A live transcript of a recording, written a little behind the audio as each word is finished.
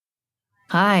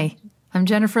Hi, I'm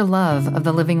Jennifer Love of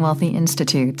the Living Wealthy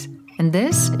Institute, and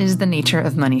this is the Nature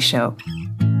of Money Show.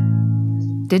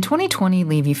 Did 2020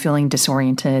 leave you feeling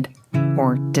disoriented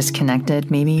or disconnected,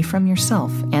 maybe from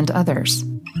yourself and others?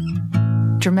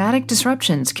 Dramatic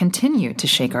disruptions continue to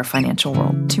shake our financial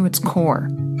world to its core,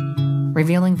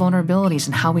 revealing vulnerabilities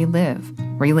in how we live,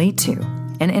 relate to,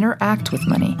 and interact with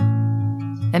money.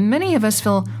 And many of us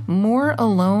feel more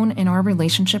alone in our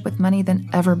relationship with money than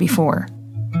ever before.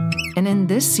 And in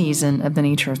this season of The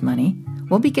Nature of Money,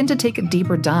 we'll begin to take a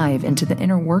deeper dive into the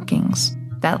inner workings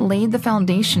that laid the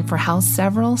foundation for how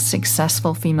several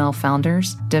successful female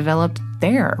founders developed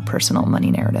their personal money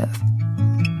narrative.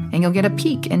 And you'll get a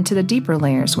peek into the deeper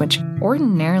layers which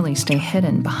ordinarily stay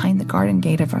hidden behind the garden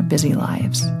gate of our busy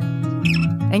lives.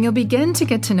 And you'll begin to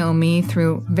get to know me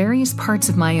through various parts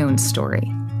of my own story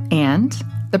and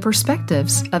the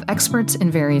perspectives of experts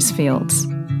in various fields.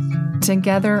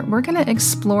 Together, we're going to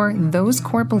explore those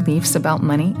core beliefs about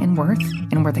money and worth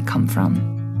and where they come from.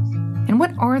 And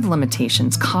what are the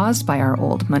limitations caused by our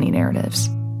old money narratives?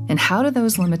 And how do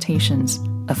those limitations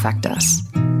affect us?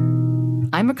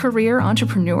 I'm a career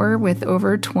entrepreneur with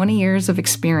over 20 years of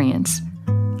experience.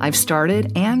 I've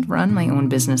started and run my own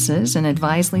businesses and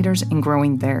advise leaders in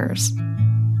growing theirs.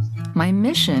 My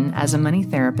mission as a money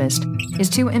therapist is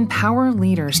to empower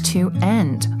leaders to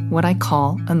end what I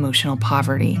call emotional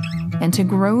poverty and to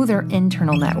grow their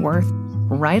internal net worth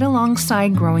right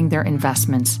alongside growing their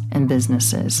investments and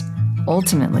businesses,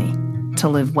 ultimately to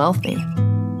live wealthy.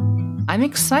 I'm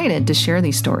excited to share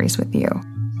these stories with you.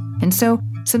 And so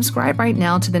subscribe right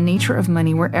now to The Nature of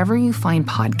Money wherever you find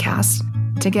podcasts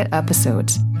to get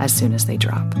episodes as soon as they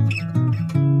drop.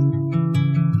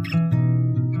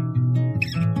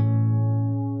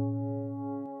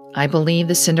 I believe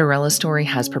the Cinderella story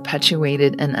has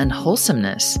perpetuated an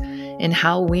unwholesomeness in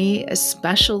how we,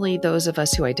 especially those of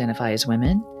us who identify as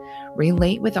women,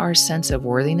 relate with our sense of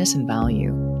worthiness and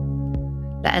value.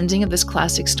 The ending of this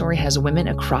classic story has women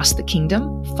across the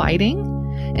kingdom fighting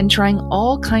and trying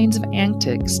all kinds of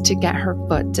antics to get her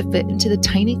foot to fit into the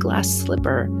tiny glass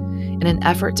slipper in an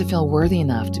effort to feel worthy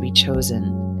enough to be chosen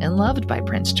and loved by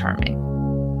Prince Charming.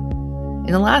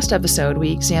 In the last episode,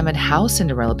 we examined how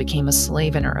Cinderella became a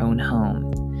slave in her own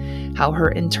home, how her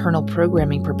internal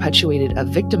programming perpetuated a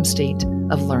victim state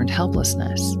of learned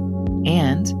helplessness.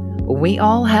 And we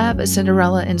all have a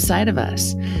Cinderella inside of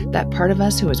us, that part of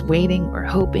us who is waiting or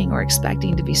hoping or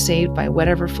expecting to be saved by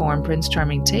whatever form Prince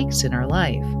Charming takes in our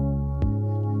life.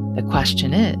 The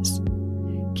question is,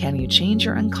 can you change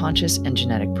your unconscious and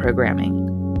genetic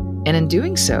programming? And in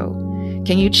doing so,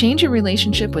 can you change your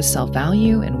relationship with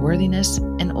self-value and worthiness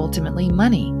and ultimately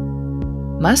money?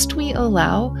 Must we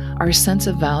allow our sense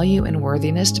of value and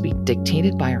worthiness to be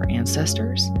dictated by our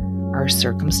ancestors, our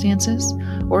circumstances,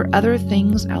 or other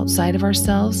things outside of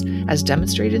ourselves as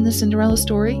demonstrated in the Cinderella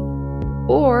story?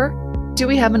 Or do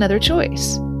we have another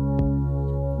choice?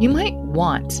 You might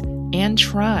want and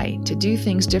try to do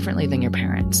things differently than your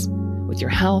parents, with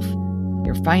your health,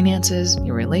 your finances,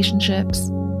 your relationships.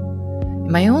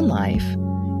 In my own life,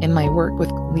 in my work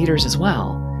with leaders as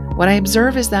well, what I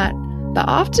observe is that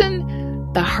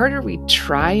the harder we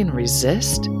try and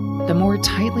resist, the more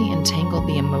tightly entangled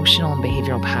the emotional and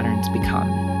behavioral patterns become.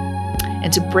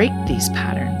 And to break these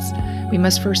patterns, we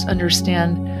must first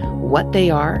understand what they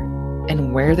are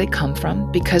and where they come from,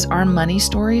 because our money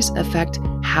stories affect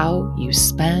how you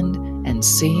spend and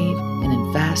save and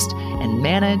invest and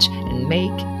manage and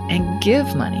make and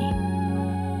give money.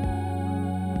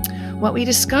 What we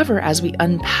discover as we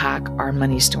unpack our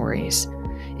money stories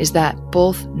is that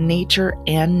both nature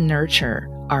and nurture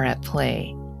are at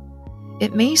play.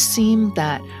 It may seem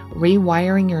that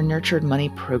rewiring your nurtured money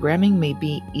programming may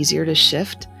be easier to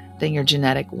shift than your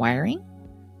genetic wiring,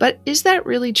 but is that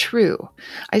really true?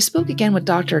 I spoke again with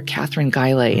Dr. Katherine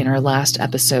Guillet in our last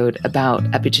episode about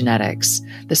epigenetics,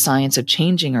 the science of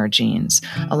changing our genes,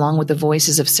 along with the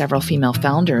voices of several female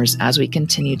founders as we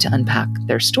continue to unpack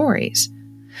their stories.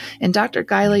 And Dr.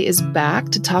 Guillet is back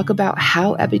to talk about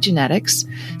how epigenetics,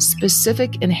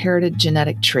 specific inherited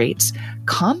genetic traits,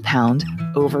 compound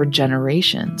over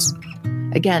generations.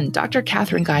 Again, Dr.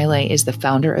 Katherine Guillet is the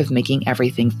founder of Making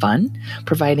Everything Fun,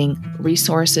 providing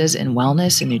resources in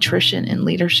wellness and nutrition and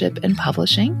leadership and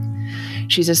publishing.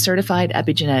 She's a certified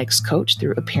epigenetics coach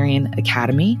through Aperion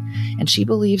Academy, and she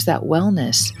believes that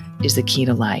wellness is the key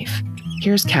to life.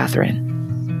 Here's Katherine.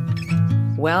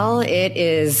 Well, it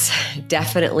is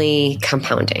definitely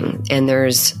compounding, and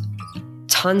there's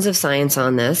tons of science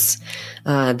on this.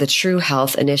 The True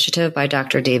Health Initiative by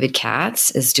Dr. David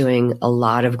Katz is doing a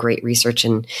lot of great research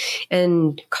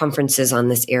and conferences on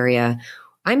this area.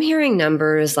 I'm hearing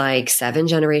numbers like 7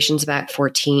 generations back,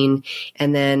 14,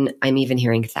 and then I'm even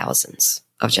hearing thousands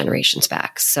of generations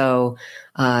back. So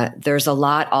there's a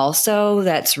lot also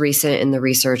that's recent in the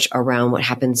research around what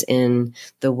happens in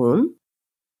the womb.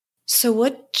 So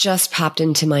what just popped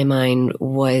into my mind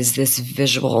was this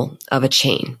visual of a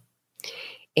chain.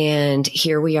 And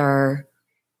here we are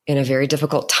in a very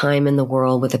difficult time in the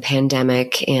world with a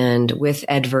pandemic, and with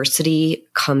adversity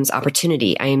comes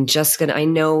opportunity. I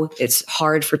know it's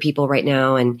hard for people right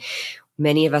now, and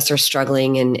many of us are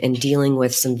struggling and dealing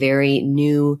with some very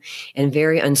new and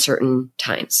very uncertain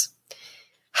times.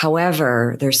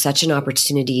 However, there's such an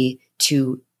opportunity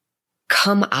to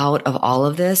come out of all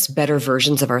of this better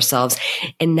versions of ourselves,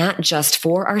 and not just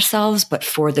for ourselves, but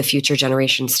for the future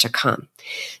generations to come.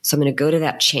 So I'm going to go to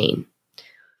that chain.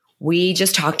 We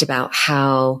just talked about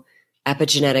how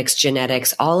epigenetics,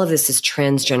 genetics, all of this is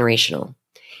transgenerational,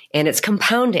 and it's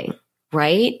compounding,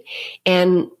 right?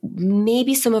 And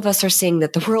maybe some of us are seeing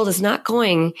that the world is not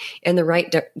going in the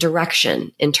right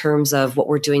direction in terms of what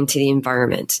we're doing to the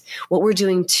environment, what we're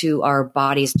doing to our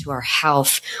bodies, to our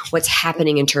health, what's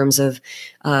happening in terms of,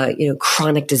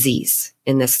 chronic disease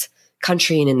in this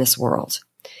country and in this world.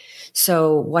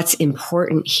 So what's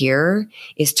important here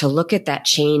is to look at that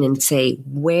chain and say,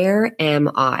 where am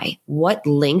I? What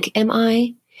link am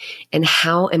I? And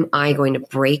how am I going to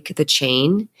break the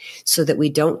chain so that we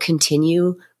don't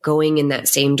continue going in that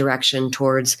same direction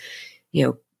towards,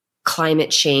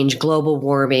 climate change, global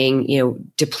warming,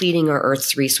 depleting our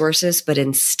Earth's resources, but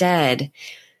instead,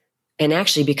 and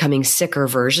actually becoming sicker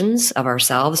versions of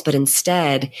ourselves, but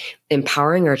instead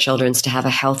empowering our children to have a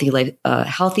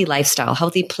healthy lifestyle,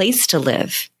 healthy place to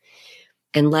live,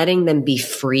 and letting them be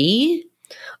free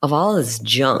of all this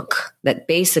junk that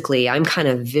basically I'm kind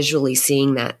of visually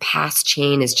seeing that past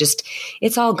chain is just,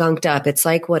 it's all gunked up. It's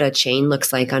like what a chain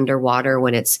looks like underwater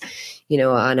when it's,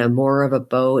 on a more of a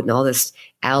boat, and all this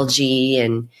algae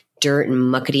and dirt and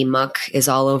muckety muck is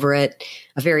all over it.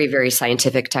 A very, very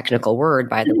scientific, technical word,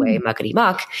 by the way, muckety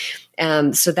muck.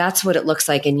 So that's what it looks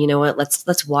like. And you know what?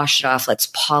 Let's wash it off.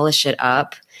 Let's polish it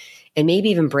up, and maybe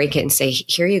even break it and say,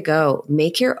 here you go.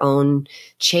 Make your own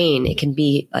chain. It can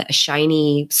be a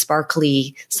shiny,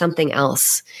 sparkly, something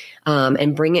else,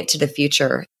 and bring it to the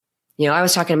future. I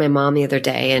was talking to my mom the other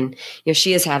day, and,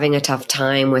 she is having a tough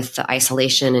time with the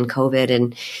isolation and COVID.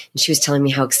 And she was telling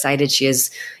me how excited she is.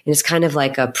 And it's kind of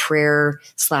like a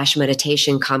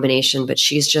prayer/meditation combination, but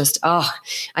she's just,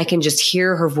 I can just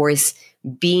hear her voice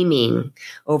beaming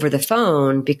over the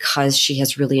phone because she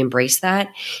has really embraced that.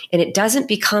 And it doesn't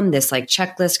become this like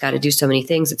checklist, got to do so many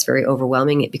things. It's very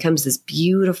overwhelming. It becomes this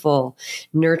beautiful,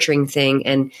 nurturing thing.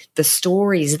 And the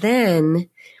stories then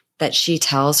that she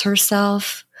tells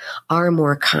herself are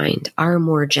more kind, are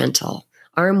more gentle,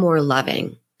 are more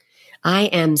loving. I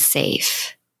am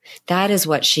safe. That is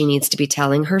what she needs to be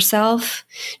telling herself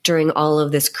during all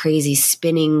of this crazy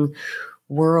spinning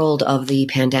world of the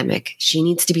pandemic. She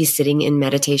needs to be sitting in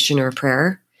meditation or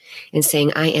prayer and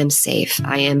saying, I am safe.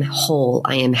 I am whole.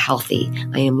 I am healthy.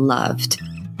 I am loved.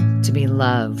 To be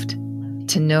loved,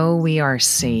 to know we are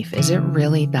safe. Is it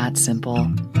really that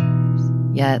simple?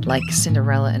 Yet, like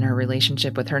Cinderella in her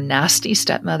relationship with her nasty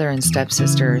stepmother and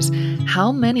stepsisters,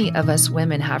 how many of us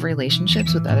women have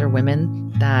relationships with other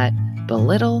women that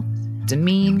belittle,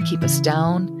 demean, keep us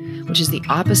down, which is the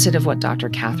opposite of what Dr.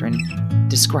 Catherine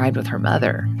described with her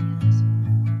mother.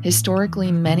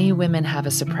 Historically, many women have a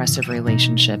suppressive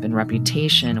relationship and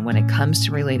reputation when it comes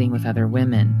to relating with other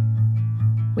women.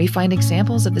 We find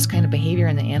examples of this kind of behavior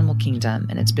in the animal kingdom,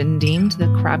 and it's been deemed the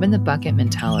crab in the bucket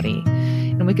mentality.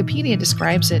 And Wikipedia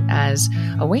describes it as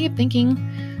a way of thinking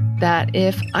that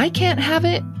if I can't have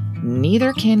it,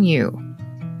 neither can you.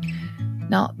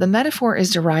 Now, the metaphor is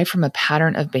derived from a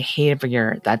pattern of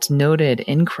behavior that's noted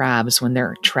in crabs when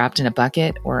they're trapped in a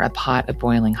bucket or a pot of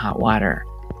boiling hot water.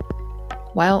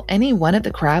 While any one of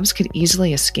the crabs could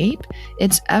easily escape,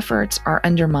 its efforts are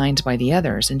undermined by the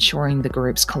others, ensuring the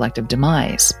group's collective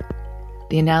demise.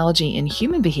 The analogy in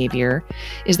human behavior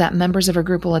is that members of a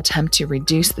group will attempt to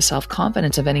reduce the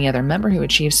self-confidence of any other member who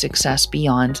achieves success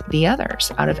beyond the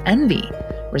others, out of envy,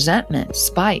 resentment,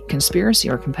 spite, conspiracy,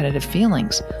 or competitive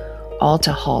feelings, all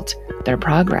to halt their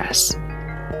progress.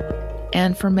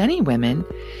 And for many women,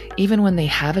 even when they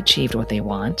have achieved what they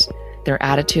want, their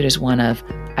attitude is one of,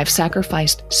 I've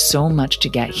sacrificed so much to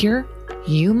get here,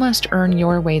 you must earn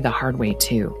your way the hard way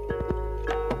too.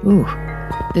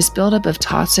 This buildup of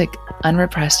toxic,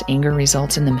 unrepressed anger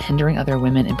results in them hindering other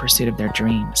women in pursuit of their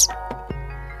dreams.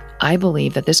 I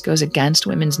believe that this goes against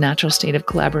women's natural state of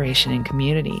collaboration and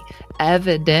community,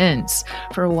 evidence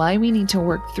for why we need to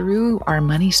work through our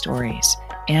money stories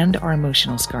and our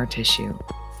emotional scar tissue.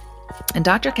 And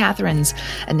Dr. Catherine's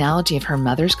analogy of her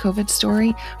mother's COVID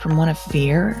story, from one of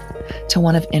fear to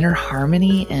one of inner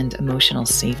harmony and emotional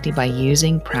safety by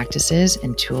using practices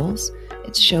and tools,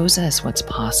 it shows us what's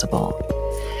possible.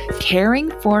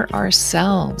 Caring for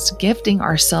ourselves, gifting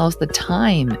ourselves the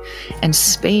time and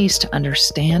space to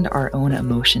understand our own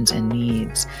emotions and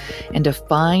needs, and to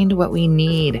find what we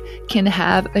need can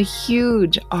have a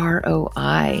huge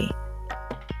ROI.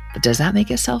 But does that make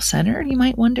us self-centered, you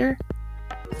might wonder?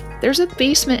 There's a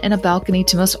basement and a balcony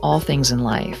to most all things in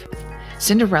life.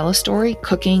 Cinderella's story,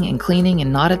 cooking and cleaning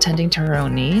and not attending to her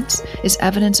own needs, is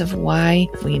evidence of why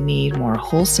we need more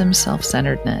wholesome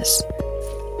self-centeredness.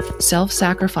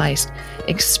 Self-sacrifice,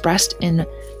 expressed in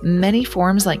many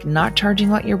forms like not charging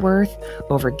what you're worth,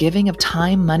 overgiving of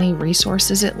time, money,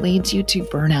 resources, it leads you to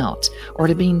burnout or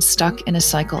to being stuck in a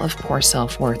cycle of poor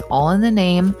self-worth, all in the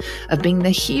name of being the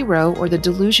hero or the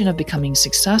delusion of becoming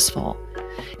successful.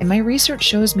 And my research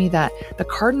shows me that the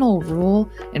cardinal rule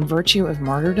and virtue of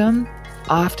martyrdom,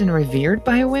 often revered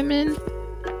by women,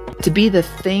 to be the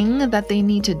thing that they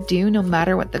need to do no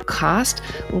matter what the cost,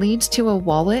 leads to a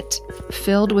wallet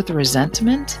filled with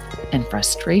resentment and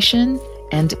frustration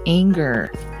and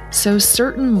anger. So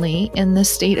certainly in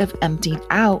this state of emptied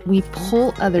out, we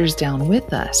pull others down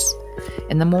with us.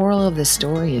 And the moral of the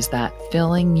story is that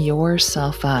filling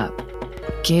yourself up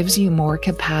gives you more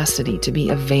capacity to be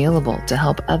available to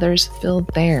help others fill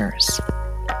theirs.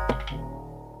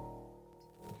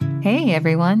 Hey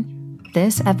everyone!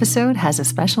 This episode has a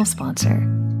special sponsor.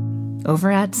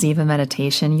 Over at Ziva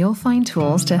Meditation, you'll find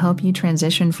tools to help you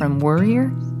transition from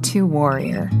worrier to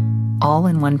warrior, all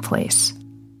in one place.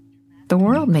 The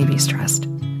world may be stressed,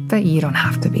 but you don't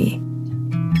have to be.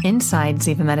 Inside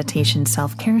Ziva Meditation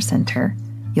Self-Care Center,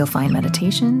 you'll find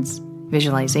meditations,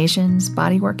 visualizations,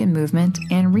 bodywork and movement,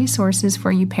 and resources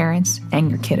for you parents and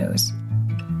your kiddos.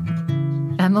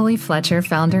 Emily Fletcher,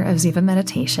 founder of Ziva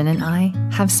Meditation, and I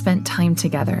have spent time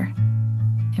together,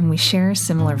 and we share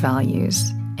similar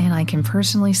values, and I can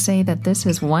personally say that this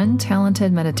is one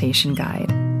talented meditation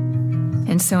guide.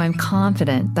 And so I'm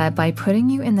confident that by putting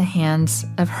you in the hands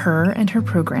of her and her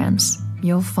programs,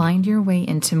 you'll find your way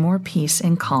into more peace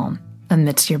and calm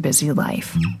amidst your busy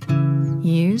life.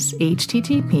 Use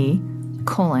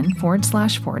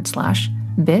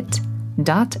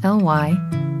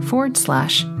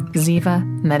http://bit.ly/Ziva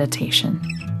Meditation.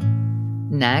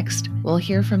 Next, we'll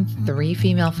hear from 3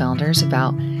 female founders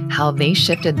about how they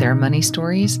shifted their money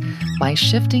stories by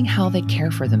shifting how they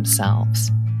care for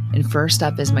themselves. And first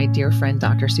up is my dear friend,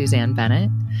 Dr. Suzanne Bennett.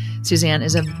 Suzanne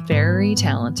is a very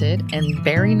talented and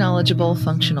very knowledgeable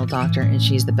functional doctor, and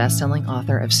she's the best-selling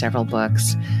author of several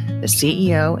books, the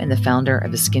CEO and the founder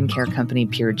of the skincare company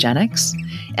Puregenics,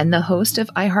 and the host of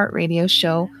iHeartRadio's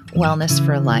show Wellness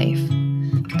for Life.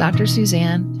 Dr.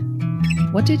 Suzanne,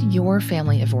 what did your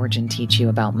family of origin teach you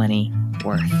about money,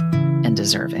 worth, and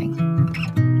deserving?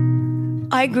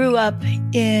 I grew up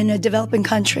in a developing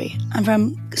country. I'm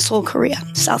from Seoul, Korea,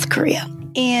 South Korea.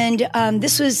 And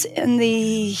this was in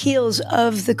the heels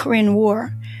of the Korean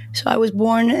War. So I was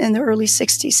born in the early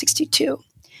 60s, 62.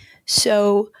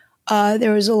 So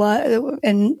there was a lot,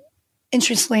 and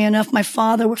interestingly enough, my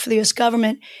father worked for the U.S.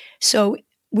 government. So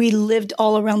we lived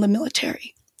all around the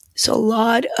military. So a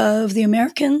lot of the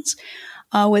Americans,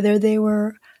 whether they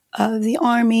were the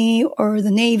Army or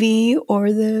the Navy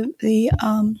or the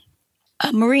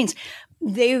Marines,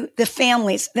 the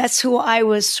families, that's who I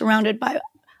was surrounded by.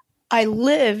 I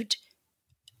lived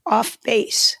off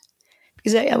base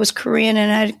because I was Korean,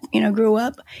 and I grew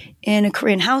up in a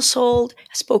Korean household.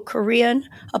 I spoke Korean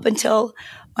up until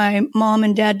my mom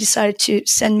and dad decided to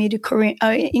send me to Korean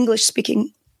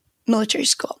English-speaking military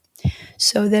school.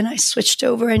 So then I switched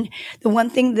over, and the one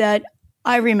thing that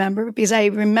I remember, because I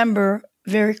remember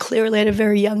very clearly at a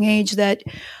very young age that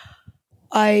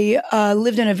I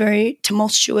lived in a very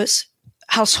tumultuous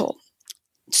household,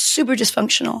 super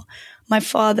dysfunctional. My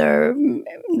father,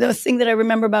 the thing that I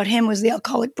remember about him was the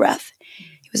alcoholic breath.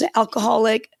 He was an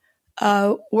alcoholic,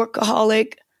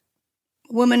 workaholic,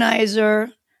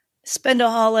 womanizer,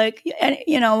 spendaholic, and,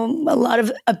 a lot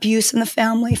of abuse in the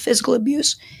family, physical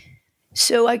abuse.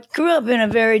 So I grew up in a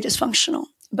very dysfunctional.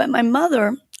 But my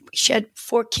mother, she had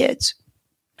 4 kids,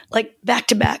 like back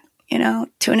to back,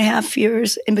 2.5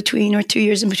 years in between, or 2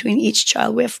 years in between each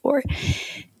child. We have 4.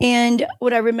 And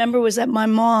what I remember was that my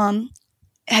mom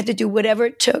had to do whatever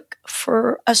it took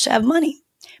for us to have money.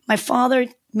 My father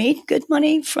made good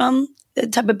money from the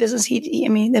type of business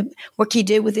the work he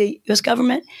did with the U.S.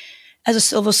 government as a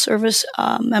civil service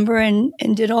member, and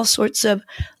did all sorts of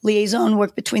liaison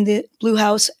work between the Blue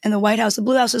House and the White House. The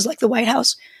Blue House is like the White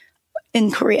House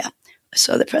in Korea.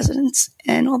 saw the presidents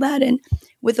and all that, and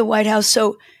with the White House.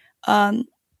 So,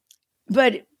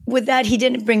 but with that, he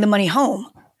didn't bring the money home,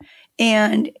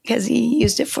 and because he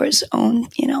used it for his own,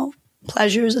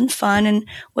 pleasures and fun and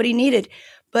what he needed.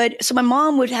 But so my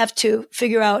mom would have to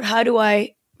figure out, how do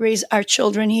I raise our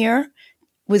children here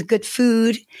with good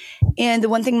food? And the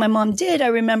one thing my mom did, I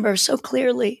remember so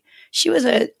clearly, she was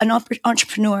an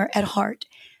entrepreneur at heart.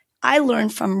 I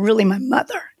learned from really my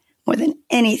mother more than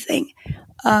anything,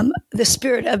 the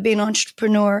spirit of being an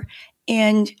entrepreneur,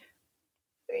 and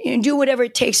do whatever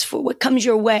it takes for what comes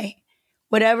your way.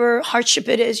 Whatever hardship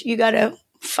it is, you got to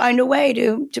find a way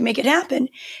to make it happen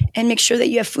and make sure that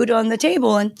you have food on the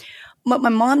table. And what my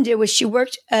mom did was she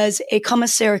worked as a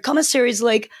commissary. Commissary is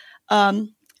like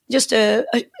just a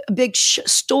big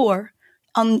store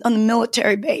on the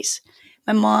military base.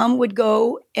 My mom would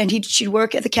go and she'd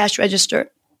work at the cash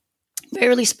register,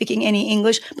 barely speaking any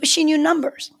English, but she knew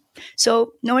numbers.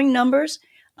 So knowing numbers,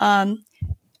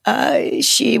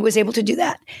 she was able to do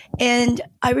that. And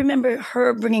I remember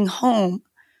her bringing home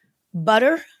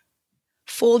butter,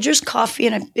 Folgers coffee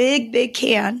in a big, big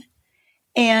can,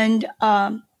 and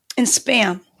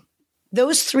Spam.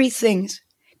 Those three things.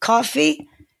 Coffee,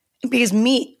 because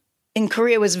meat in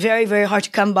Korea was very, very hard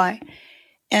to come by.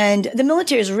 And the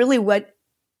military is really what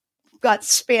got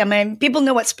Spam. I mean, people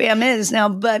know what Spam is now,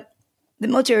 but the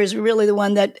military is really the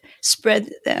one that spread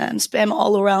Spam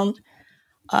all around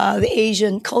the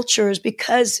Asian cultures,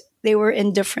 because they were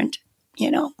in different,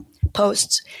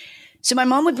 posts. So my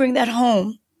mom would bring that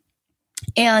home,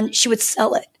 and she would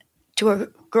sell it to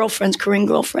her girlfriends, Korean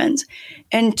girlfriends,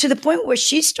 and to the point where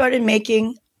she started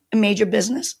making a major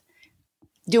business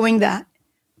doing that,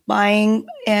 buying.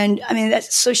 And I mean,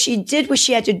 so she did what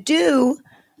she had to do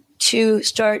to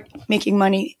start making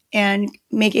money and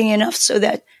making enough so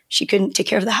that she could take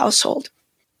care of the household.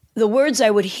 The words I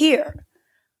would hear,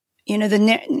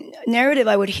 the narrative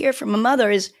I would hear from my mother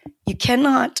is, you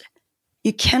cannot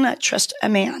trust a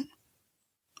man,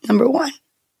 number one,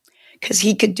 because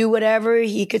he could do whatever.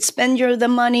 He could spend the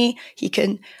money. He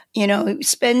can,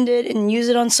 spend it and use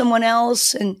it on someone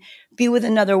else and be with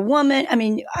another woman. I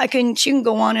mean, she can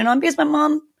go on and on, because my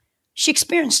mom, she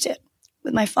experienced it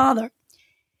with my father.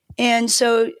 And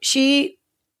so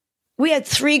we had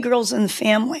 3 girls in the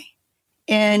family.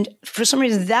 And for some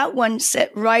reason, that one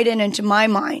set right into my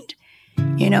mind,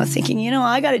 thinking,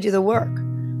 I got to do the work.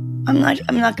 I'm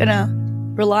not going to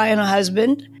rely on a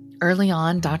husband. Early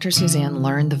on, Dr. Suzanne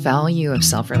learned the value of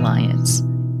self-reliance.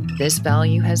 This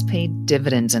value has paid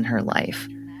dividends in her life.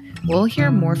 We'll hear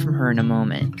more from her in a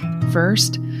moment.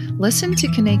 First, listen to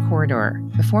Kene Corridor,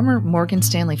 a former Morgan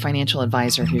Stanley financial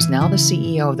advisor who's now the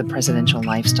CEO of the Presidential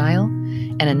Lifestyle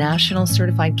and a national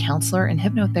certified counselor and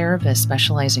hypnotherapist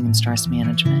specializing in stress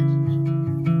management.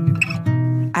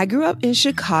 I grew up in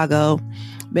Chicago,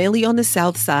 mainly on the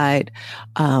South Side.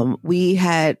 We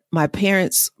had my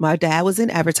dad was in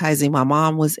advertising, my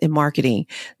mom was in marketing,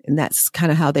 and that's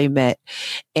kind of how they met.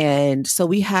 And so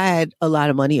we had a lot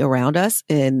of money around us,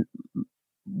 and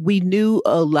we knew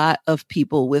a lot of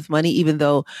people with money, even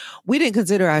though we didn't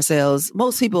consider ourselves,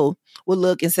 most people would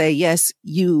look and say, yes,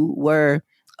 you were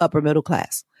upper middle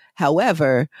class.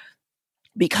 However,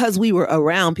 because we were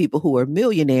around people who were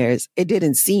millionaires, it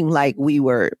didn't seem like we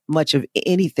were much of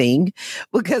anything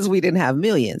because we didn't have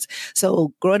millions.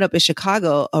 So growing up in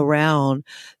Chicago around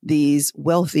these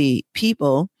wealthy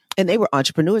people, and they were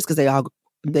entrepreneurs because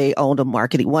they owned a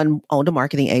marketing, one owned a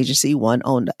marketing agency, one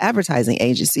owned an advertising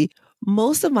agency.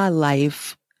 Most of my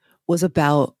life was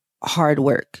about hard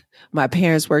work. My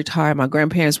parents worked hard. My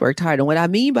grandparents worked hard. And what I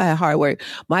mean by hard work,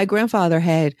 my grandfather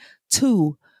had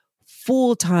 2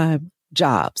 full-time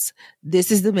jobs.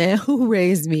 This is the man who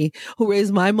raised me, who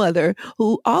raised my mother,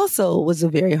 who also was a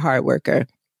very hard worker.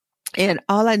 And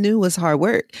all I knew was hard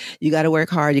work. You got to work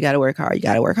hard. You got to work hard. You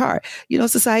got to work hard.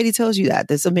 Society tells you that.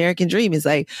 This American dream is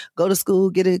like, go to school,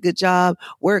 get a good job,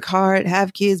 work hard,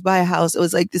 have kids, buy a house. It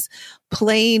was like this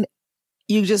plain,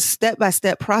 you just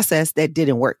step-by-step process that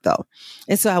didn't work though.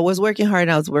 And so I was working hard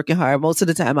and I was working hard. Most of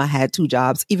the time I had 2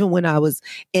 jobs. Even when I was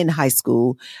in high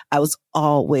school, I was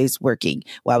always working.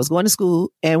 Well, I was going to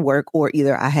school and work, or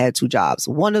either I had 2 jobs,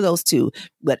 one of those 2,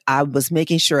 but I was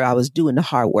making sure I was doing the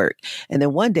hard work. And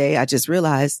then one day I just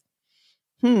realized,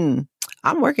 I'm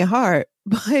working hard,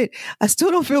 but I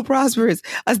still don't feel prosperous.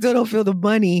 I still don't feel the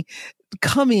money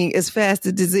coming as fast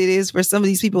as it is for some of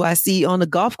these people I see on the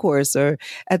golf course or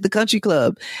at the country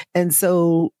club. And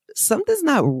so something's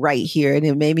not right here. And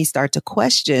it made me start to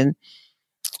question,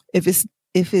 if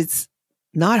it's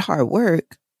not hard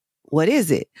work, what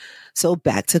is it? So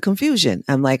back to confusion.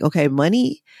 I'm like, okay,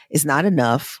 money is not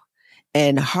enough.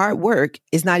 And hard work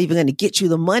is not even going to get you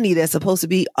the money that's supposed to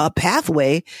be a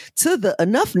pathway to the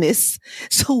enoughness.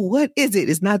 So what is it?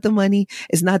 It's not the money.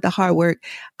 It's not the hard work.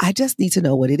 I just need to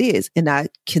know what it is. And I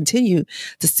continue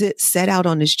to set out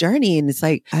on this journey. And it's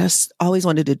like, I just always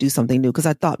wanted to do something new because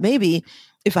I thought maybe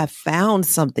if I found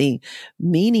something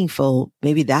meaningful,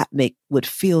 maybe that would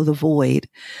fill the void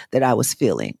that I was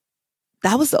feeling.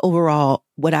 That was the overall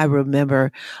what I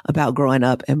remember about growing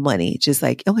up and money. Just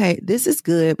like, okay, this is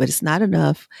good, but it's not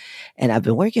enough. And I've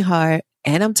been working hard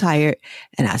and I'm tired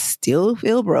and I still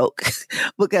feel broke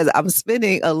because I'm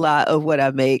spending a lot of what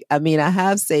I make. I mean, I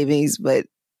have savings, but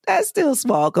that's still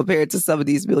small compared to some of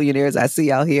these millionaires I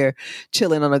see out here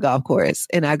chilling on a golf course.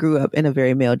 And I grew up in a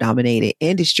very male dominated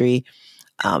industry.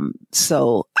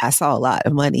 So I saw a lot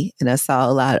of money and I saw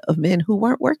a lot of men who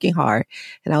weren't working hard.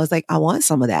 And I was like, I want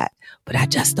some of that, but I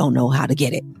just don't know how to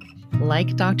get it.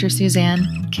 Like Dr. Suzanne,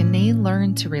 Kene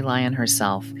learned to rely on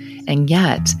herself. And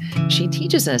yet she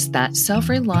teaches us that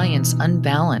self-reliance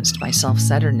unbalanced by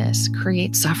self-centeredness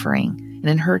creates suffering. And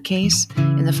in her case,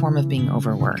 in the form of being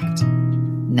overworked.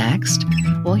 Next,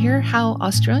 we'll hear how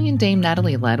Australian dame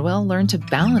Natalie Ledwell learned to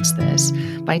balance this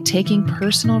by taking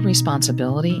personal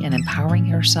responsibility and empowering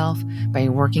herself by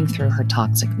working through her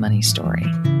toxic money story.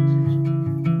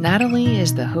 Natalie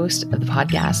is the host of the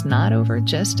podcast Not Over,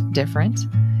 Just Different,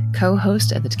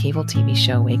 co-host of the cable TV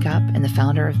show Wake Up, and the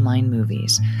founder of Mind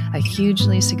Movies, a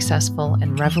hugely successful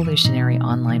and revolutionary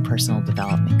online personal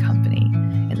development company.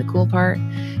 And the cool part,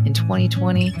 in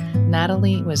 2020,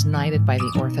 Natalie was knighted by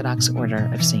the Orthodox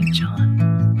Order of St.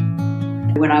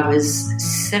 John. When I was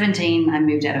 17, I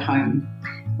moved out of home.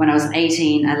 When I was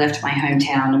 18, I left my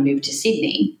hometown and moved to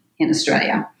Sydney in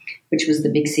Australia, which was the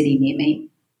big city near me.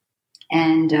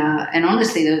 And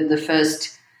honestly, the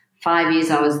first 5 years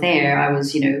I was there, I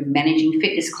was, managing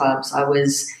fitness clubs. I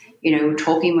was,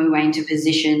 talking my way into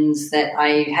positions that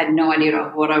I had no idea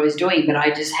what I was doing, but I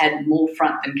just had more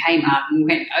front than came up and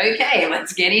went, okay,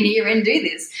 let's get in here and do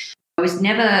this. I was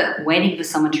never waiting for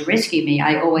someone to rescue me.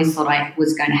 I always thought I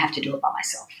was going to have to do it by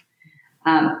myself.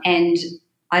 And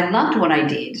I loved what I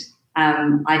did.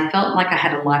 I felt like I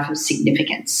had a life of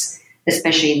significance,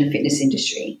 especially in the fitness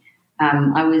industry.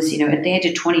 I was, at the age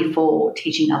of 24,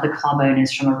 teaching other club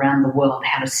owners from around the world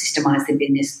how to systemize their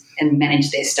business and manage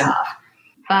their staff.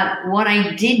 But what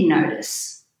I did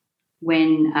notice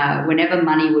whenever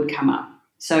money would come up,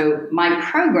 so my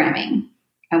programming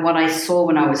and what I saw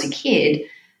when I was a kid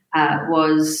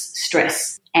was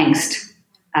stress, angst,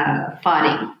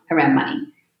 fighting around money.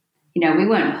 We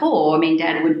weren't poor. I mean,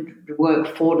 Dad would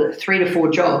work 3 to 4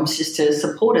 jobs just to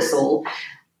support us all,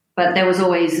 but there was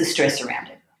always the stress around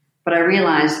it. But I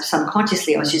realized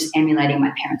subconsciously I was just emulating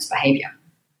my parents' behavior.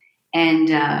 And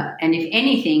if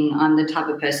anything, I'm the type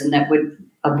of person that would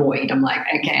avoid. I'm like,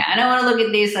 okay, I don't want to look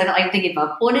at this. I think if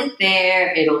I put it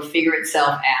there, it'll figure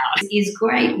itself out. It's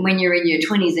great when you're in your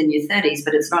 20s and your 30s,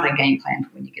 but it's not a game plan for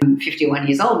when you get 51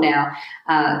 years old now,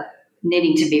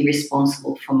 needing to be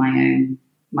responsible for my own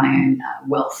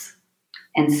wealth.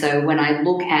 And so when I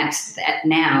look at that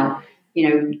now,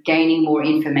 gaining more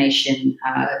information,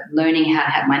 learning how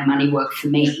to have my money work for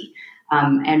me,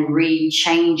 and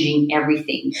re-changing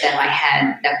everything that I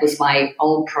had that was my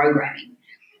old programming.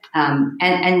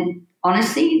 And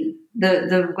honestly,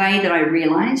 the way that I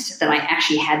realized that I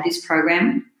actually had this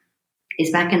program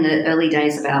is back in the early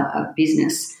days of our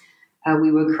business.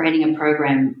 We were creating a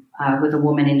program with a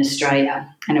woman in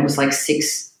Australia, and it was like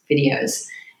 6 videos.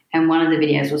 And one of the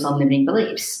videos was on limiting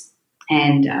beliefs.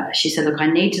 And she said, look, I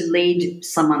need to lead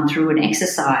someone through an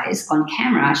exercise on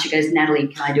camera. She goes, Natalie,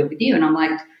 can I do it with you? And I'm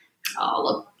like, oh,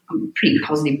 look, I'm a pretty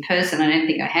positive person. I don't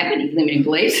think I have any limiting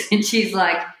beliefs. And she's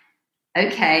like,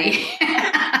 okay.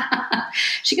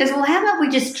 She goes, well, how about we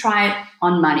just try it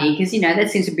on money? Because, that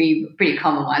seems to be a pretty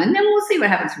common one. And then we'll see what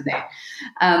happens from there.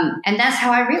 And that's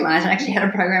how I realized I actually had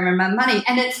a program on my money.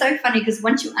 And it's so funny because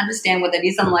once you understand what that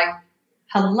is, I'm like,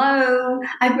 hello,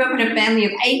 I grew up in a family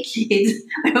of 8 kids.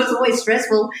 It was always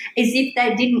stressful, as if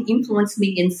that didn't influence me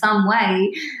in some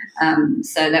way.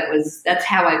 So that's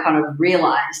how I kind of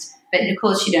realized. But of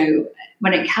course,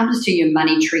 when it comes to your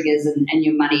money triggers and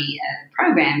your money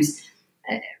programs,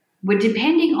 we're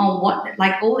depending on what,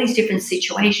 like all these different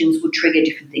situations will trigger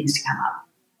different things to come up,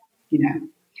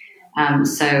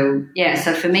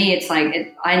 So for me, it's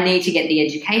like I need to get the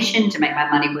education to make my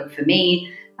money work for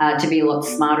me, to be a lot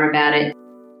smarter about it.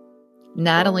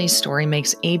 Natalie's story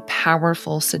makes a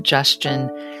powerful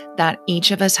suggestion that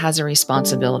each of us has a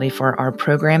responsibility for our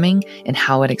programming and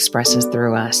how it expresses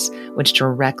through us, which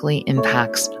directly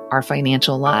impacts our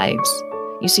financial lives.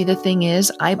 You see, the thing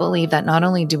is, I believe that not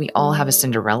only do we all have a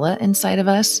Cinderella inside of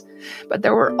us, but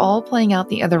that we're all playing out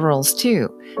the other roles too,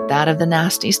 that of the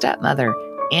nasty stepmother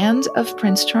and of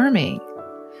Prince Charming.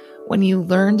 When you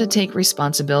learn to take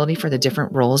responsibility for the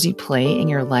different roles you play in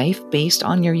your life based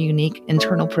on your unique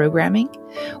internal programming,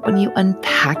 when you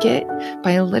unpack it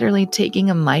by literally taking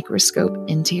a microscope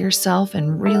into yourself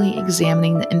and really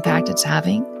examining the impact it's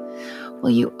having,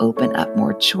 well, you open up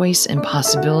more choice and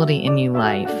possibility in your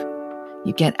life.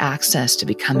 You get access to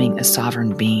becoming a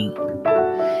sovereign being.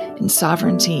 And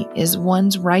sovereignty is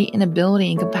one's right and ability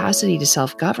and capacity to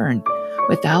self-govern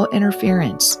without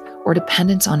interference or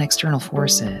dependence on external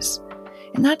forces.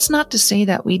 And that's not to say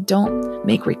that we don't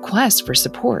make requests for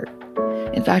support.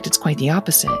 In fact, it's quite the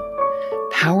opposite.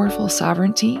 Powerful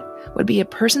sovereignty would be a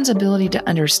person's ability to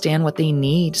understand what they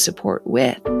need support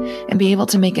with and be able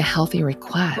to make a healthy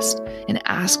request and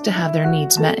ask to have their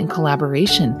needs met in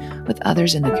collaboration with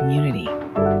others in the community.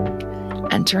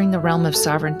 Entering the realm of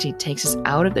sovereignty takes us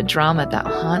out of the drama that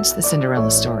haunts the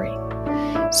Cinderella story.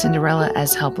 Cinderella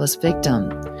as helpless victim,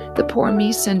 the poor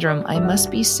me syndrome, I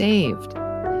must be saved.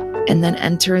 And then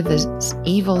enter the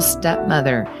evil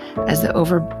stepmother as the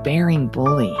overbearing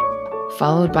bully,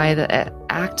 followed by the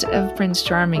act of Prince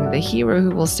Charming, the hero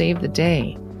who will save the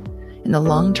day. And the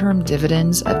long-term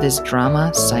dividends of this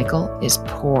drama cycle is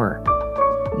poor.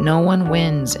 No one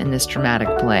wins in this dramatic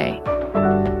play.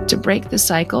 To break the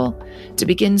cycle, to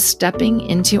begin stepping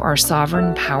into our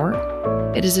sovereign power,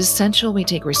 it is essential we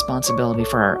take responsibility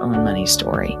for our own money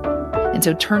story. And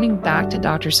so turning back to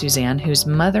Dr. Suzanne, whose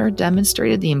mother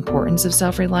demonstrated the importance of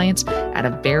self-reliance at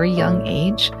a very young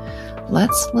age,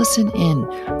 let's listen in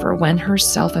for when her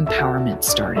self-empowerment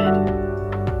started.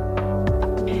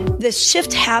 The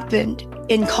shift happened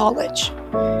in college.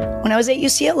 When I was at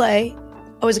UCLA,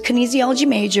 I was a kinesiology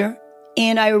major,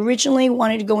 and I originally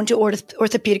wanted to go into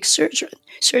orthopedic surgery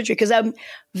because I'm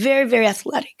very, very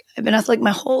athletic. I've been athletic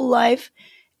my whole life,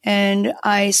 and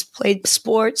I played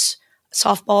sports,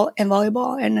 softball and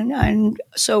volleyball. And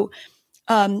so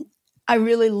I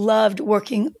really loved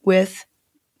working with,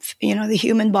 the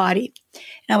human body.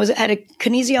 And I was a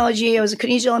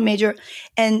kinesiology major.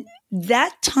 And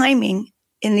that timing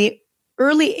in the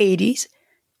early 80s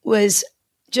was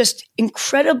just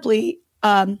incredibly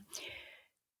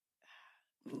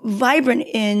vibrant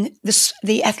in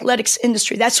the athletics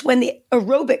industry. That's when the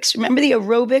aerobics, remember the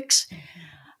aerobics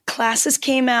classes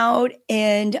came out,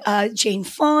 and Jane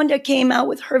Fonda came out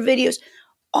with her videos.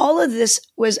 All of this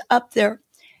was up there.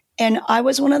 And I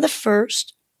was one of the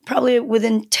first, probably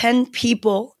within 10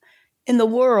 people in the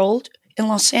world in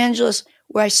Los Angeles,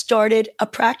 where I started a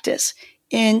practice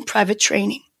in private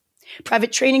training.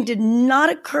 Private training did not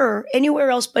occur anywhere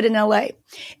else but in LA.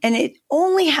 And it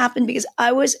only happened because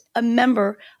I was a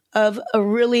member of a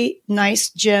really nice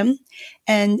gym.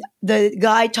 And the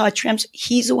guy, Todd Tramps,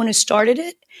 he's the one who started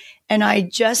it. And I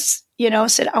just,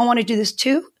 said, I want to do this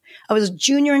too. I was a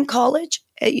junior in college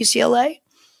at UCLA.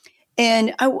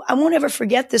 And I won't ever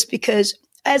forget this because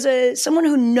as someone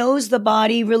who knows the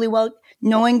body really well,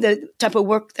 knowing the type of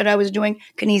work that I was doing,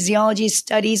 kinesiology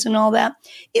studies and all that,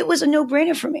 it was a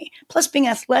no-brainer for me. Plus being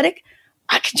athletic,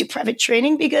 I could do private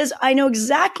training because I know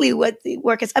exactly what the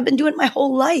work is. I've been doing it my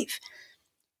whole life.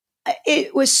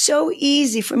 It was so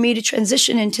easy for me to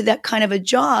transition into that kind of a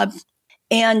job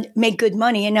and make good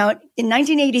money. And now in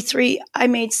 1983, I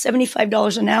made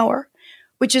 $75 an hour,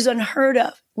 which is unheard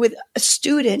of with a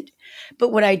student.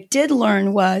 But what I did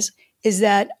learn is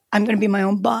that I'm going to be my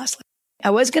own boss. I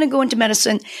was going to go into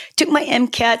medicine, took my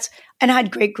MCATs, and I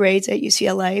had great grades at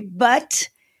UCLA, but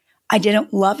I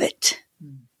didn't love it.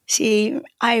 See,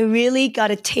 I really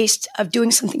got a taste of doing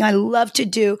something I love to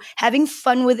do, having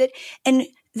fun with it. And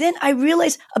then I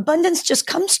realized abundance just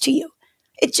comes to you.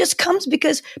 It just comes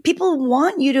because people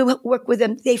want you to work with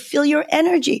them. They feel your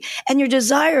energy and your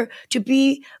desire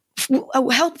to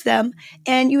help them,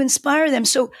 and you inspire them.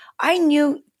 So I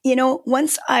knew,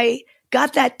 once I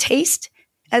got that taste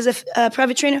as a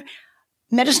private trainer,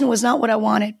 medicine was not what I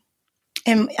wanted.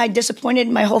 And I disappointed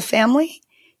my whole family.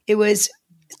 It was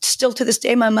still to this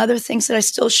day, my mother thinks that I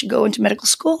still should go into medical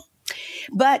school.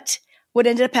 But what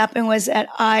ended up happening was that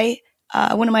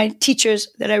one of my teachers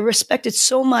that I respected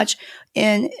so much,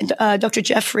 Dr.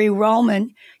 Jeffrey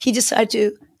Rallman, he decided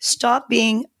to stop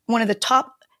being one of the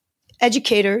top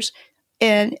educators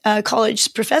and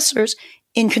college professors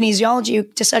in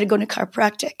kinesiology, decided to go into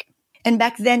chiropractic. And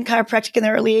back then, chiropractic in the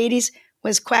early 80s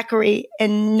was quackery,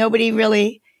 and nobody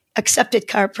really accepted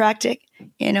chiropractic,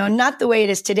 not the way it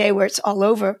is today where it's all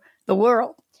over the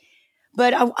world.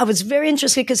 But I was very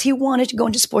interested because he wanted to go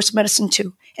into sports medicine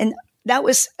too. And that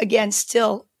was, again,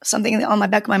 still something on my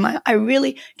back of my mind. I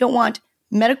really don't want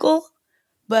medical,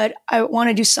 but I want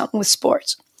to do something with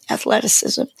sports,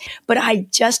 athleticism. But I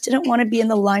just didn't want to be in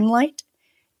the limelight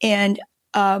and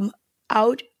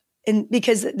out, and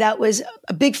because that was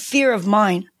a big fear of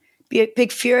mine,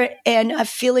 big fear, and a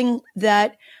feeling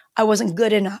that I wasn't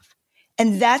good enough.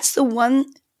 And that's the one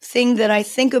thing that I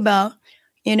think about,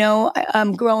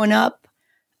 growing up,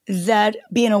 that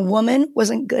being a woman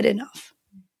wasn't good enough.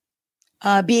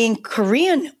 Being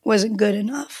Korean wasn't good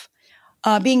enough.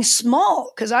 Being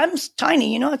small, because I'm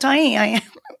tiny, you know how tiny I am.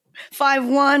 5'1",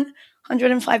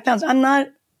 105 pounds. I'm not,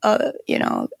 a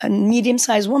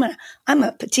medium-sized woman. I'm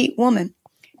a petite woman.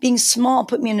 Being small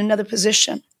put me in another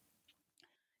position.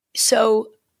 So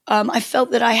I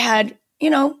felt that I had,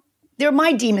 they're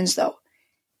my demons, though.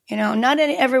 Not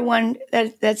everyone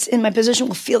that's in my position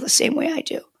will feel the same way I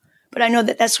do. But I know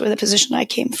that that's where the position I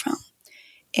came from.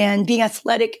 And being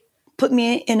athletic put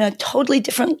me in a totally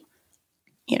different,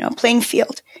 playing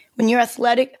field. When you're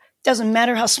athletic, doesn't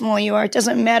matter how small you are. It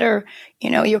doesn't matter,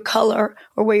 your color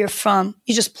or where you're from.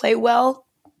 You just play well,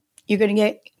 you're going to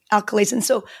get accolades. And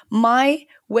so my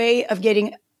way of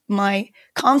getting my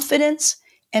confidence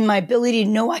and my ability to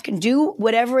know I can do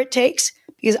whatever it takes,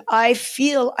 because I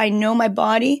feel I know my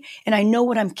body and I know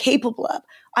what I'm capable of.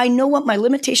 I know what my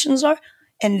limitations are.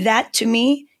 And that to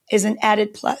me is an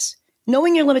added plus.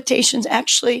 Knowing your limitations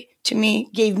actually, to me,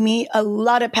 gave me a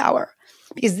lot of power,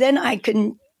 because then I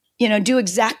can, do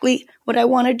exactly what I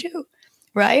want to do,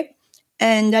 right?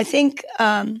 And I think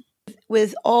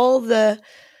with all the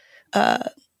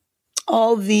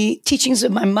teachings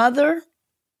of my mother,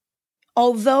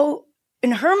 although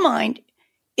in her mind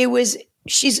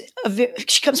she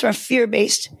comes from a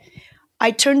fear-based,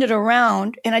 I turned it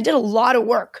around and I did a lot of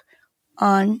work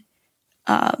on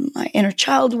my inner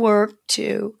child work,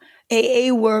 to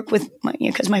AA work with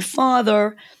because my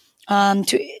father,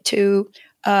 to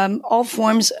all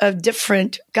forms of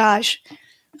different,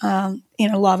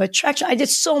 law of attraction. I did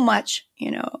so much,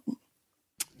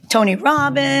 Tony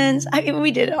Robbins.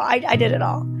 We did it all. I did it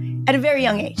all at a very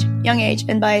young age.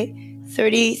 And by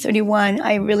 30, 31,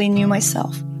 I really knew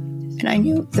myself and I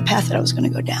knew the path that I was going to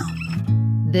go down.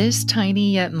 This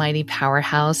tiny yet mighty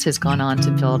powerhouse has gone on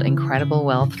to build incredible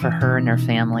wealth for her and her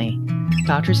family.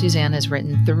 Dr. Suzanne has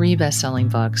written 3 best-selling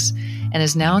books and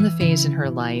is now in the phase in her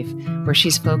life where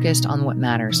she's focused on what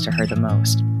matters to her the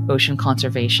most: ocean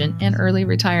conservation and early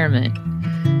retirement.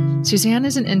 Suzanne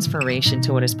is an inspiration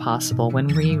to what is possible when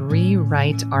we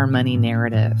rewrite our money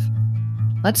narrative.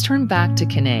 Let's turn back to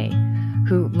Kanae,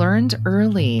 who learned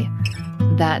early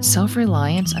that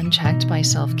self-reliance unchecked by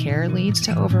self-care leads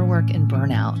to overwork and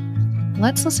burnout.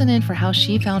 Let's listen in for how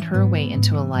she found her way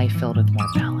into a life filled with more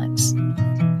balance.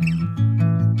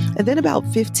 And then about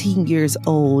 15 years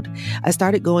old, I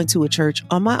started going to a church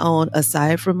on my own,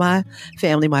 aside from my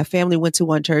family. My family went to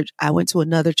one church. I went to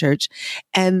another church.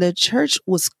 And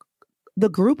the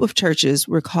group of churches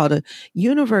were called a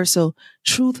Universal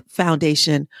Truth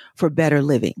Foundation for Better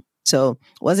Living. So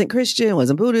it wasn't Christian, it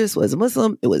wasn't Buddhist, it wasn't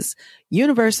Muslim. It was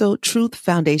Universal Truth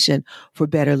Foundation for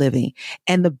Better Living.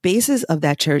 And the basis of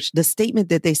that church, the statement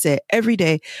that they said every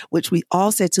day, which we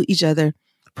all said to each other: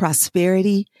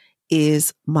 prosperity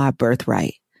is my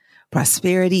birthright.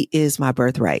 Prosperity is my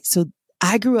birthright. So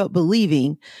I grew up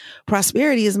believing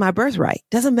prosperity is my birthright.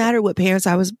 Doesn't matter what parents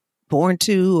I was born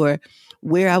to or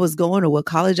where I was going or what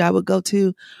college I would go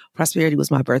to. Prosperity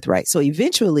was my birthright. So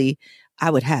eventually I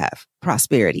would have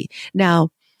prosperity. Now,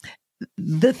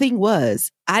 the thing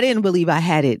was, I didn't believe I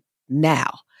had it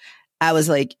now. I was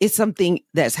like, it's something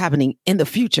that's happening in the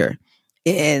future.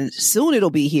 And soon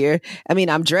it'll be here. I mean,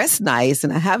 I'm dressed nice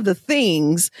and I have the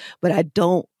things, but I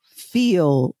don't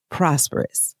feel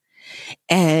prosperous.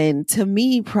 And to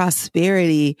me,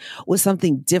 prosperity was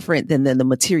something different than the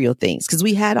material things, because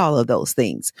we had all of those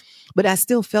things, but I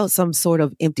still felt some sort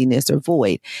of emptiness or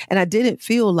void. And I didn't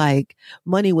feel like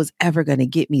money was ever going to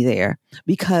get me there,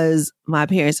 because my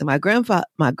parents and my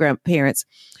grandparents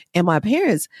and my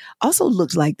parents also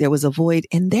looked like there was a void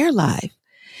in their life.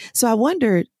 So I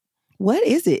wondered, what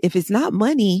is it? If it's not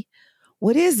money,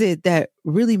 what is it that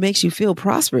really makes you feel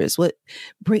prosperous? What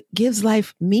gives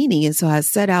life meaning? And so I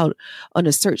set out on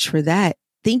a search for that,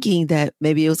 thinking that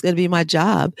maybe it was going to be my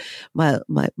job, my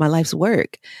life's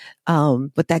work.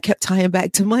 But that kept tying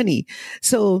back to money.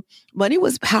 So money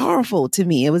was powerful to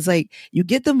me. It was like, you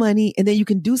get the money and then you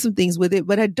can do some things with it,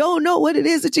 but I don't know what it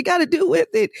is that you got to do with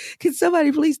it. Can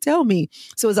somebody please tell me?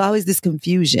 So it's always this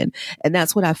confusion. And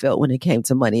that's what I felt when it came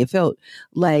to money. It felt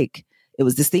like it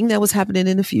was this thing that was happening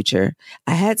in the future.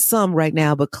 I had some right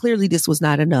now, but clearly this was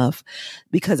not enough,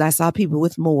 because I saw people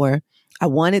with more. I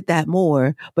wanted that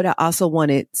more, but I also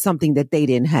wanted something that they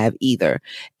didn't have either.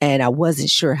 And I wasn't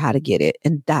sure how to get it.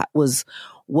 And that was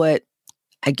what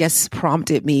I guess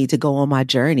prompted me to go on my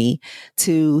journey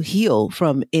to heal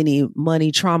from any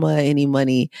money trauma, any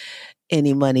money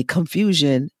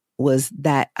confusion, was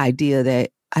that idea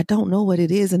that I don't know what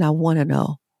it is and I want to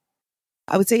know.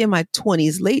 I would say in my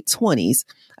 20s, late 20s,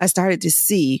 I started to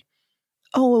see,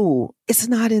 oh, it's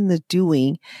not in the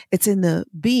doing, it's in the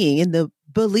being, in the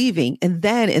believing, and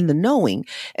then in the knowing.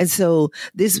 And so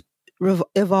this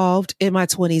evolved in my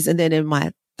 20s, and then in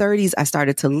my 30s, I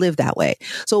started to live that way.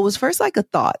 So it was first like a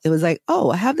thought. It was like, oh,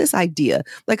 I have this idea,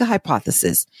 like a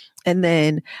hypothesis. And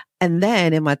then in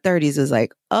my 30s, it was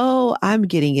like, oh, I'm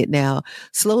getting it now,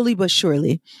 slowly but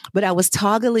surely. But I was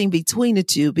toggling between the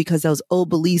two because those old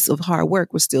beliefs of hard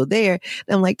work were still there.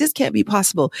 And I'm like, this can't be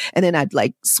possible. And then I'd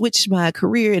like switch my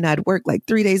career and I'd work like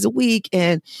 3 days a week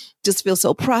and just feel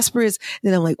so prosperous.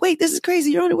 And then I'm like, wait, this is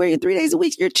crazy. You're only working 3 days a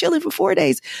week. You're chilling for 4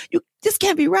 days. This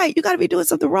can't be right. You got to be doing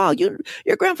something wrong. Your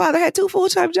grandfather had 2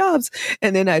 full-time jobs.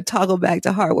 And then I'd toggle back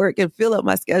to hard work and fill up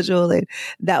my schedule. And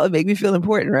that would make me feel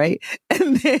important, right?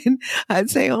 And then I'd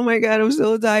say, oh my God, I'm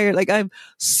so tired. Like I'm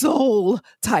soul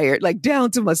tired, like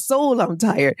down to my soul, I'm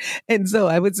tired. And so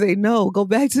I would say, no, go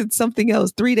back to something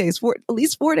else. 3 days, at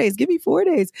least 4 days. Give me 4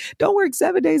 days. Don't work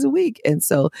 7 days a week. And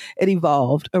so it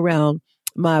evolved around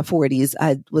my 40s.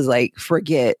 I was like,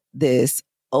 forget this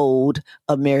old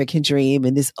American dream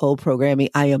and this old programming.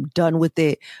 I am done with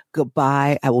it.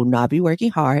 Goodbye. I will not be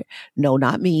working hard. No,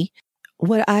 not me.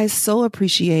 What I so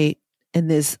appreciate in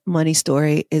this money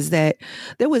story is that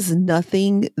there was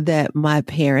nothing that my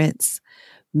parents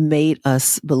made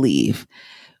us believe.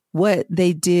 What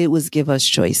they did was give us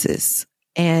choices.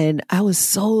 And I was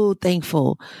so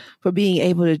thankful for being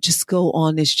able to just go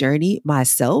on this journey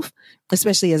myself,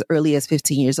 especially as early as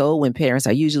 15 years old, when parents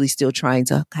are usually still trying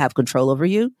to have control over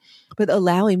you, but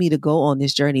allowing me to go on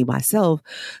this journey myself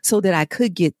so that I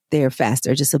could get there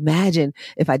faster. Just imagine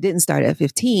if I didn't start at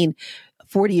 15,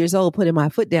 40 years old, putting my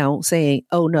foot down saying,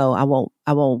 oh no, I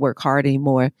won't work hard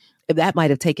anymore. If that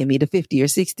might have taken me to 50 or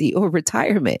 60 or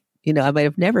retirement. I might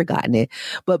have never gotten it,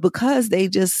 but because they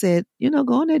just said,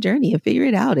 go on that journey and figure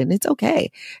it out and it's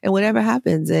okay. And whatever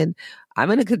happens, and I'm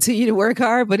going to continue to work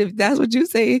hard, but if that's what you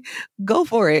say, go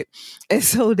for it. And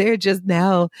so they're just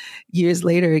now years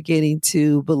later getting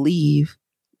to believe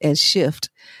and shift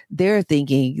their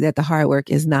thinking that the hard work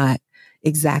is not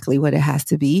exactly what it has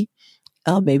to be.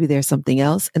 Maybe there's something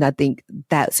else. And I think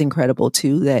that's incredible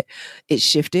too, that it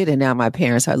shifted. And now my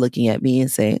parents are looking at me and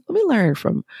saying, let me learn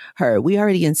from her. We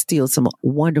already instilled some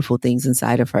wonderful things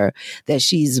inside of her that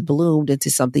she's bloomed into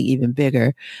something even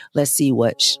bigger. Let's see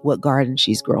what garden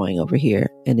she's growing over here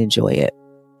and enjoy it.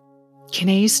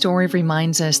 Kanae's story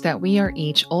reminds us that we are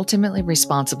each ultimately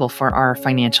responsible for our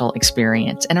financial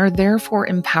experience and are therefore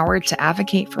empowered to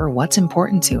advocate for what's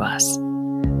important to us.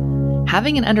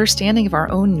 Having an understanding of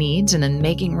our own needs and then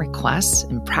making requests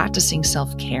and practicing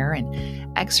self-care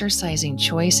and exercising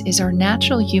choice is our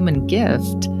natural human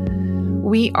gift.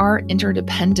 We are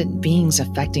interdependent beings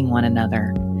affecting one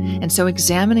another. And so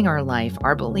examining our life,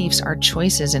 our beliefs, our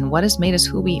choices, and what has made us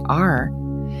who we are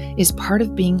is part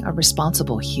of being a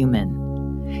responsible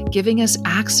human, giving us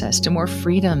access to more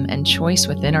freedom and choice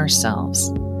within ourselves.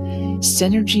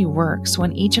 Synergy works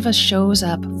when each of us shows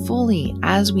up fully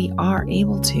as we are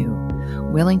able to,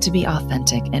 willing to be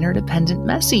authentic, interdependent,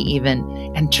 messy even,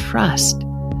 and trust.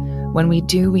 When we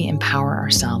do, we empower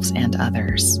ourselves and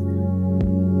others.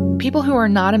 People who are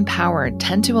not empowered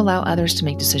tend to allow others to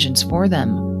make decisions for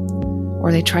them,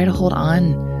 or they try to hold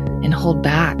on and hold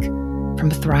back from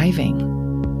thriving,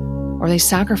 or they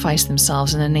sacrifice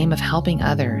themselves in the name of helping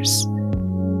others.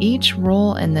 Each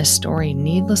role in this story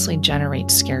needlessly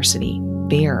generates scarcity,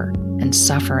 fear, and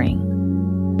suffering.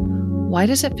 Why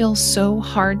does it feel so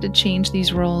hard to change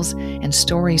these roles and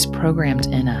stories programmed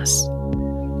in us?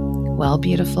 Well,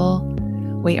 beautiful,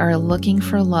 we are looking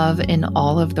for love in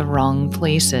all of the wrong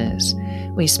places.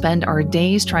 We spend our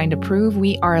days trying to prove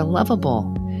we are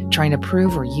lovable, trying to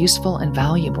prove we're useful and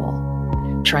valuable,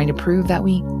 trying to prove that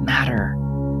we matter.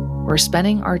 We're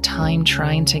spending our time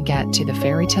trying to get to the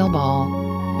fairy tale ball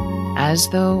as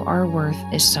though our worth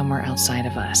is somewhere outside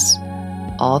of us.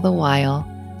 All the while,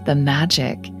 the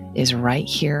magic is right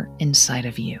here inside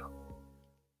of you.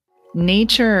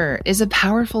 Nature is a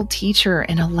powerful teacher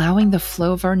in allowing the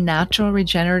flow of our natural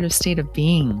regenerative state of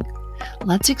being.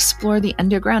 Let's explore the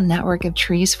underground network of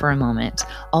trees for a moment,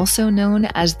 also known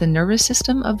as the nervous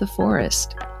system of the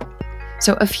forest.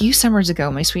 So a few summers ago,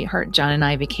 my sweetheart John and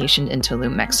I vacationed in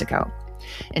Tulum, Mexico.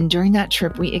 And during that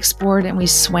trip, we explored and we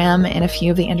swam in a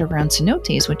few of the underground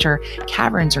cenotes, which are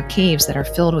caverns or caves that are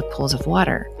filled with pools of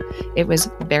water. It was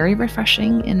very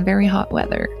refreshing in very hot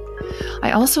weather.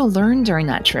 I also learned during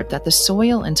that trip that the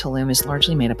soil in Tulum is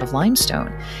largely made up of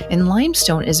limestone, and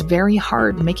limestone is very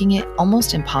hard, making it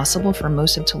almost impossible for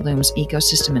most of Tulum's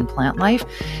ecosystem and plant life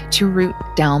to root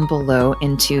down below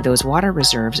into those water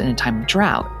reserves in a time of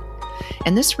drought.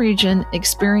 And this region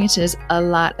experiences a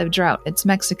lot of drought. It's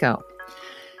Mexico.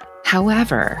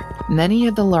 However, many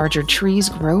of the larger trees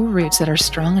grow roots that are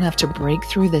strong enough to break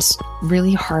through this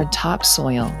really hard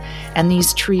topsoil, and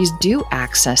these trees do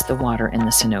access the water in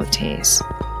the cenotes.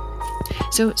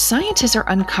 So scientists are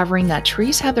uncovering that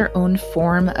trees have their own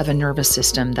form of a nervous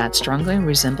system that strongly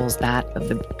resembles that of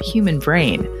the human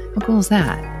brain. How cool is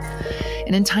that?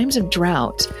 And in times of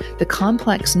drought, the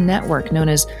complex network known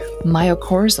as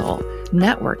mycorrhizal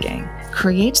networking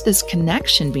creates this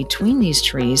connection between these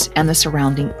trees and the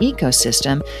surrounding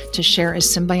ecosystem to share a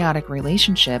symbiotic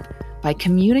relationship by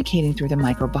communicating through the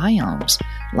microbiomes,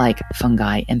 like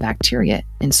fungi and bacteria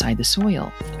inside the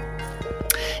soil.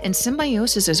 And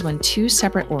symbiosis is when two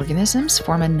separate organisms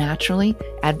form a naturally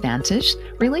advantaged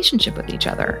relationship with each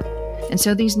other. And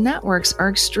so these networks are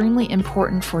extremely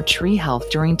important for tree health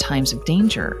during times of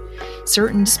danger.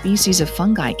 Certain species of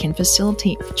fungi can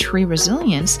facilitate tree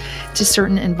resilience to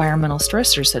certain environmental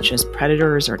stressors, such as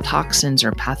predators or toxins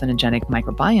or pathogenic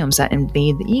microbiomes that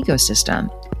invade the ecosystem.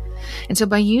 And so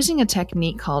by using a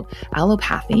technique called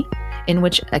allopathy, in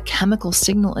which a chemical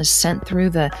signal is sent through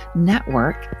the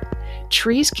network,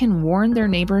 trees can warn their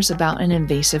neighbors about an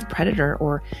invasive predator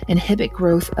or inhibit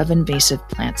growth of invasive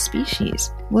plant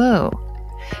species. Whoa.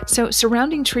 So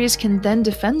surrounding trees can then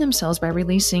defend themselves by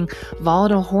releasing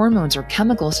volatile hormones or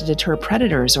chemicals to deter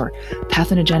predators or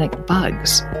pathogenic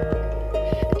bugs.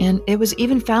 And it was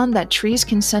even found that trees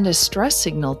can send a stress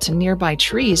signal to nearby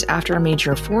trees after a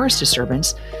major forest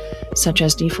disturbance, such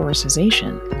as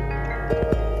deforestation.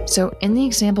 So in the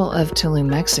example of Tulum,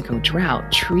 Mexico drought,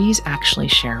 trees actually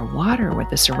share water with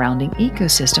the surrounding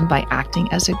ecosystem by acting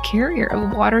as a carrier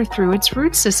of water through its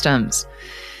root systems.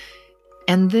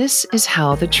 And this is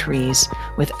how the trees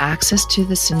with access to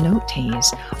the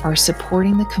cenotes are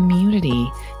supporting the community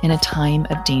in a time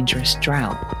of dangerous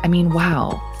drought. I mean,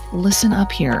 wow, listen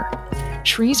up here.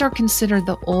 Trees are considered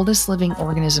the oldest living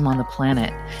organism on the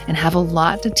planet and have a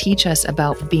lot to teach us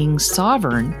about being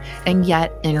sovereign and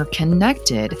yet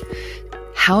interconnected,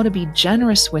 how to be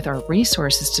generous with our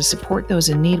resources to support those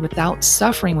in need without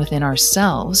suffering within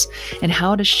ourselves, and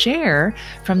how to share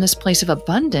from this place of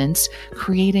abundance,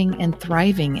 creating and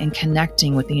thriving and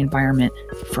connecting with the environment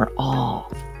for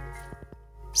all.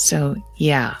 So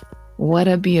yeah, what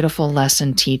a beautiful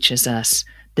lesson teaches us.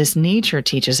 This nature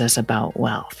teaches us about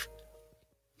wealth.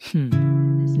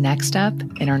 Next up,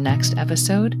 in our next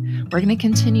episode, we're going to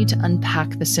continue to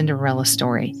unpack the Cinderella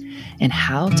story and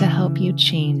how to help you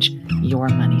change your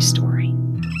money story.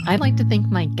 I'd like to thank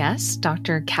my guest,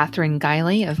 Dr. Catherine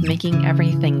Guiley of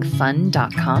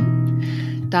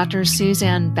MakingEverythingFun.com. Dr.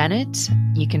 Suzanne Bennett,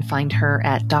 you can find her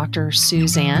at Dr.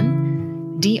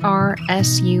 Suzanne,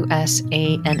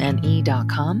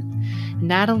 DrSusanne.com.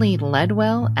 Natalie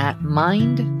Ledwell at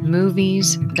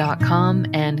mindmovies.com,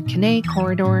 and Kene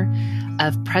Corridor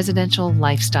of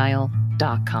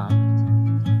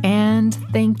presidentiallifestyle.com. And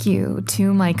thank you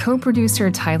to my co-producer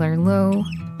Tyler Lowe,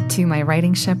 to my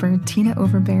writing shepherd Tina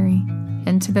Overberry,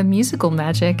 and to the musical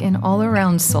magic and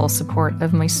all-around soul support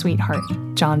of my sweetheart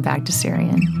John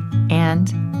Bagdasarian,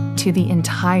 and to the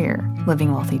entire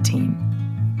Living Wealthy team.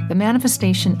 The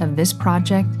manifestation of this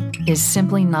project is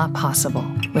simply not possible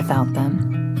without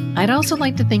them. I'd also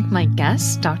like to thank my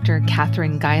guest, Dr.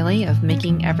 Catherine Guiley of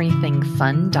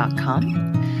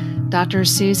MakingEverythingFun.com. Dr.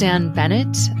 Suzanne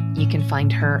Bennett, you can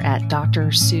find her at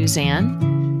Dr. Suzanne,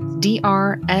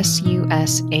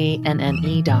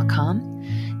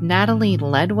 DrSusanne.com. Natalie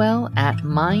Ledwell at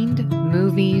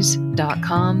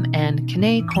mindmovies.com, and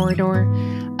Kene Corridor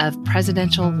of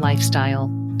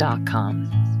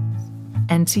presidentiallifestyle.com.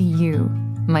 And to you,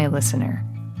 my listener,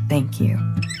 thank you.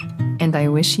 And I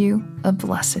wish you a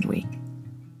blessed week.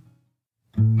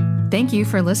 Thank you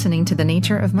for listening to The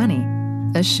Nature of Money,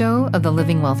 a show of the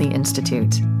Living Wealthy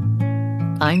Institute.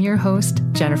 I'm your host,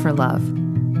 Jennifer Love.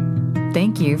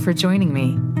 Thank you for joining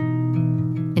me.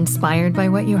 Inspired by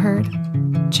what you heard?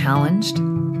 Challenged?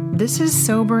 This is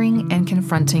sobering and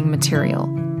confronting material.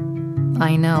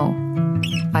 I know.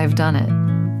 I've done it,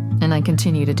 and I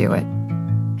continue to do it.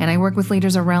 And I work with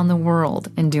leaders around the world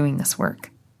in doing this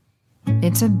work.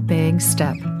 It's a big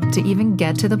step to even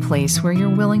get to the place where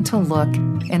you're willing to look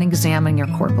and examine your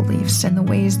core beliefs and the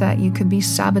ways that you could be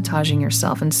sabotaging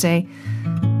yourself and say,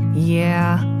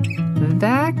 Yeah,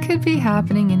 that could be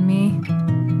happening in me.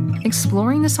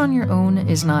 Exploring this on your own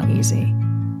is not easy.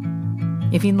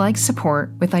 If you'd like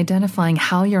support with identifying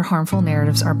how your harmful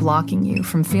narratives are blocking you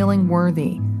from feeling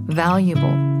worthy,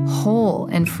 valuable, whole,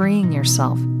 and freeing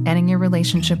yourself and in your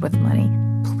relationship with money,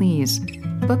 please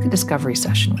book a discovery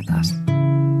session with us.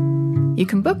 You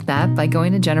can book that by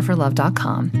going to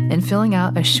jenniferlove.com and filling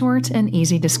out a short and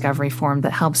easy discovery form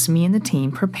that helps me and the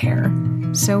team prepare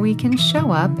so we can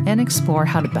show up and explore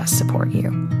how to best support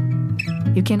you.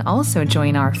 You can also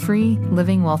join our free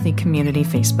Living Wealthy Community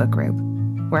Facebook group,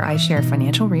 where I share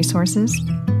financial resources,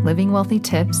 living wealthy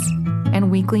tips,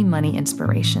 and weekly money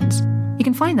inspirations. You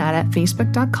can find that at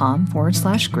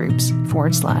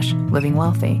facebook.com/groups/living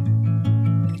wealthy.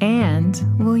 And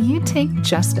will you take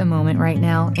just a moment right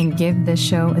now and give this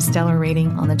show a stellar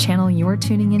rating on the channel you're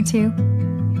tuning into?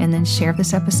 And then share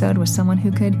this episode with someone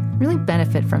who could really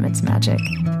benefit from its magic.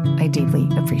 I deeply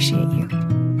appreciate you.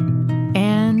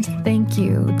 And thank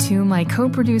you to my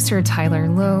co-producer, Tyler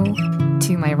Lowe,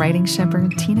 to my writing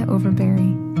shepherd, Tina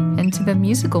Overberry, and to the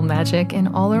musical magic and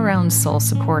all-around soul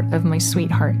support of my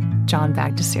sweetheart, John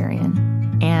Bagdasarian,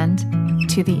 and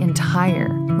to the entire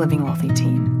Living Wealthy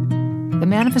team. The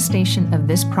manifestation of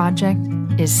this project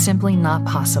is simply not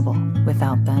possible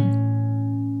without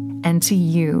them. And to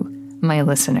you, my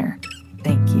listener,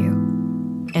 thank you.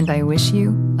 And I wish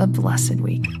you a blessed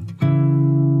week.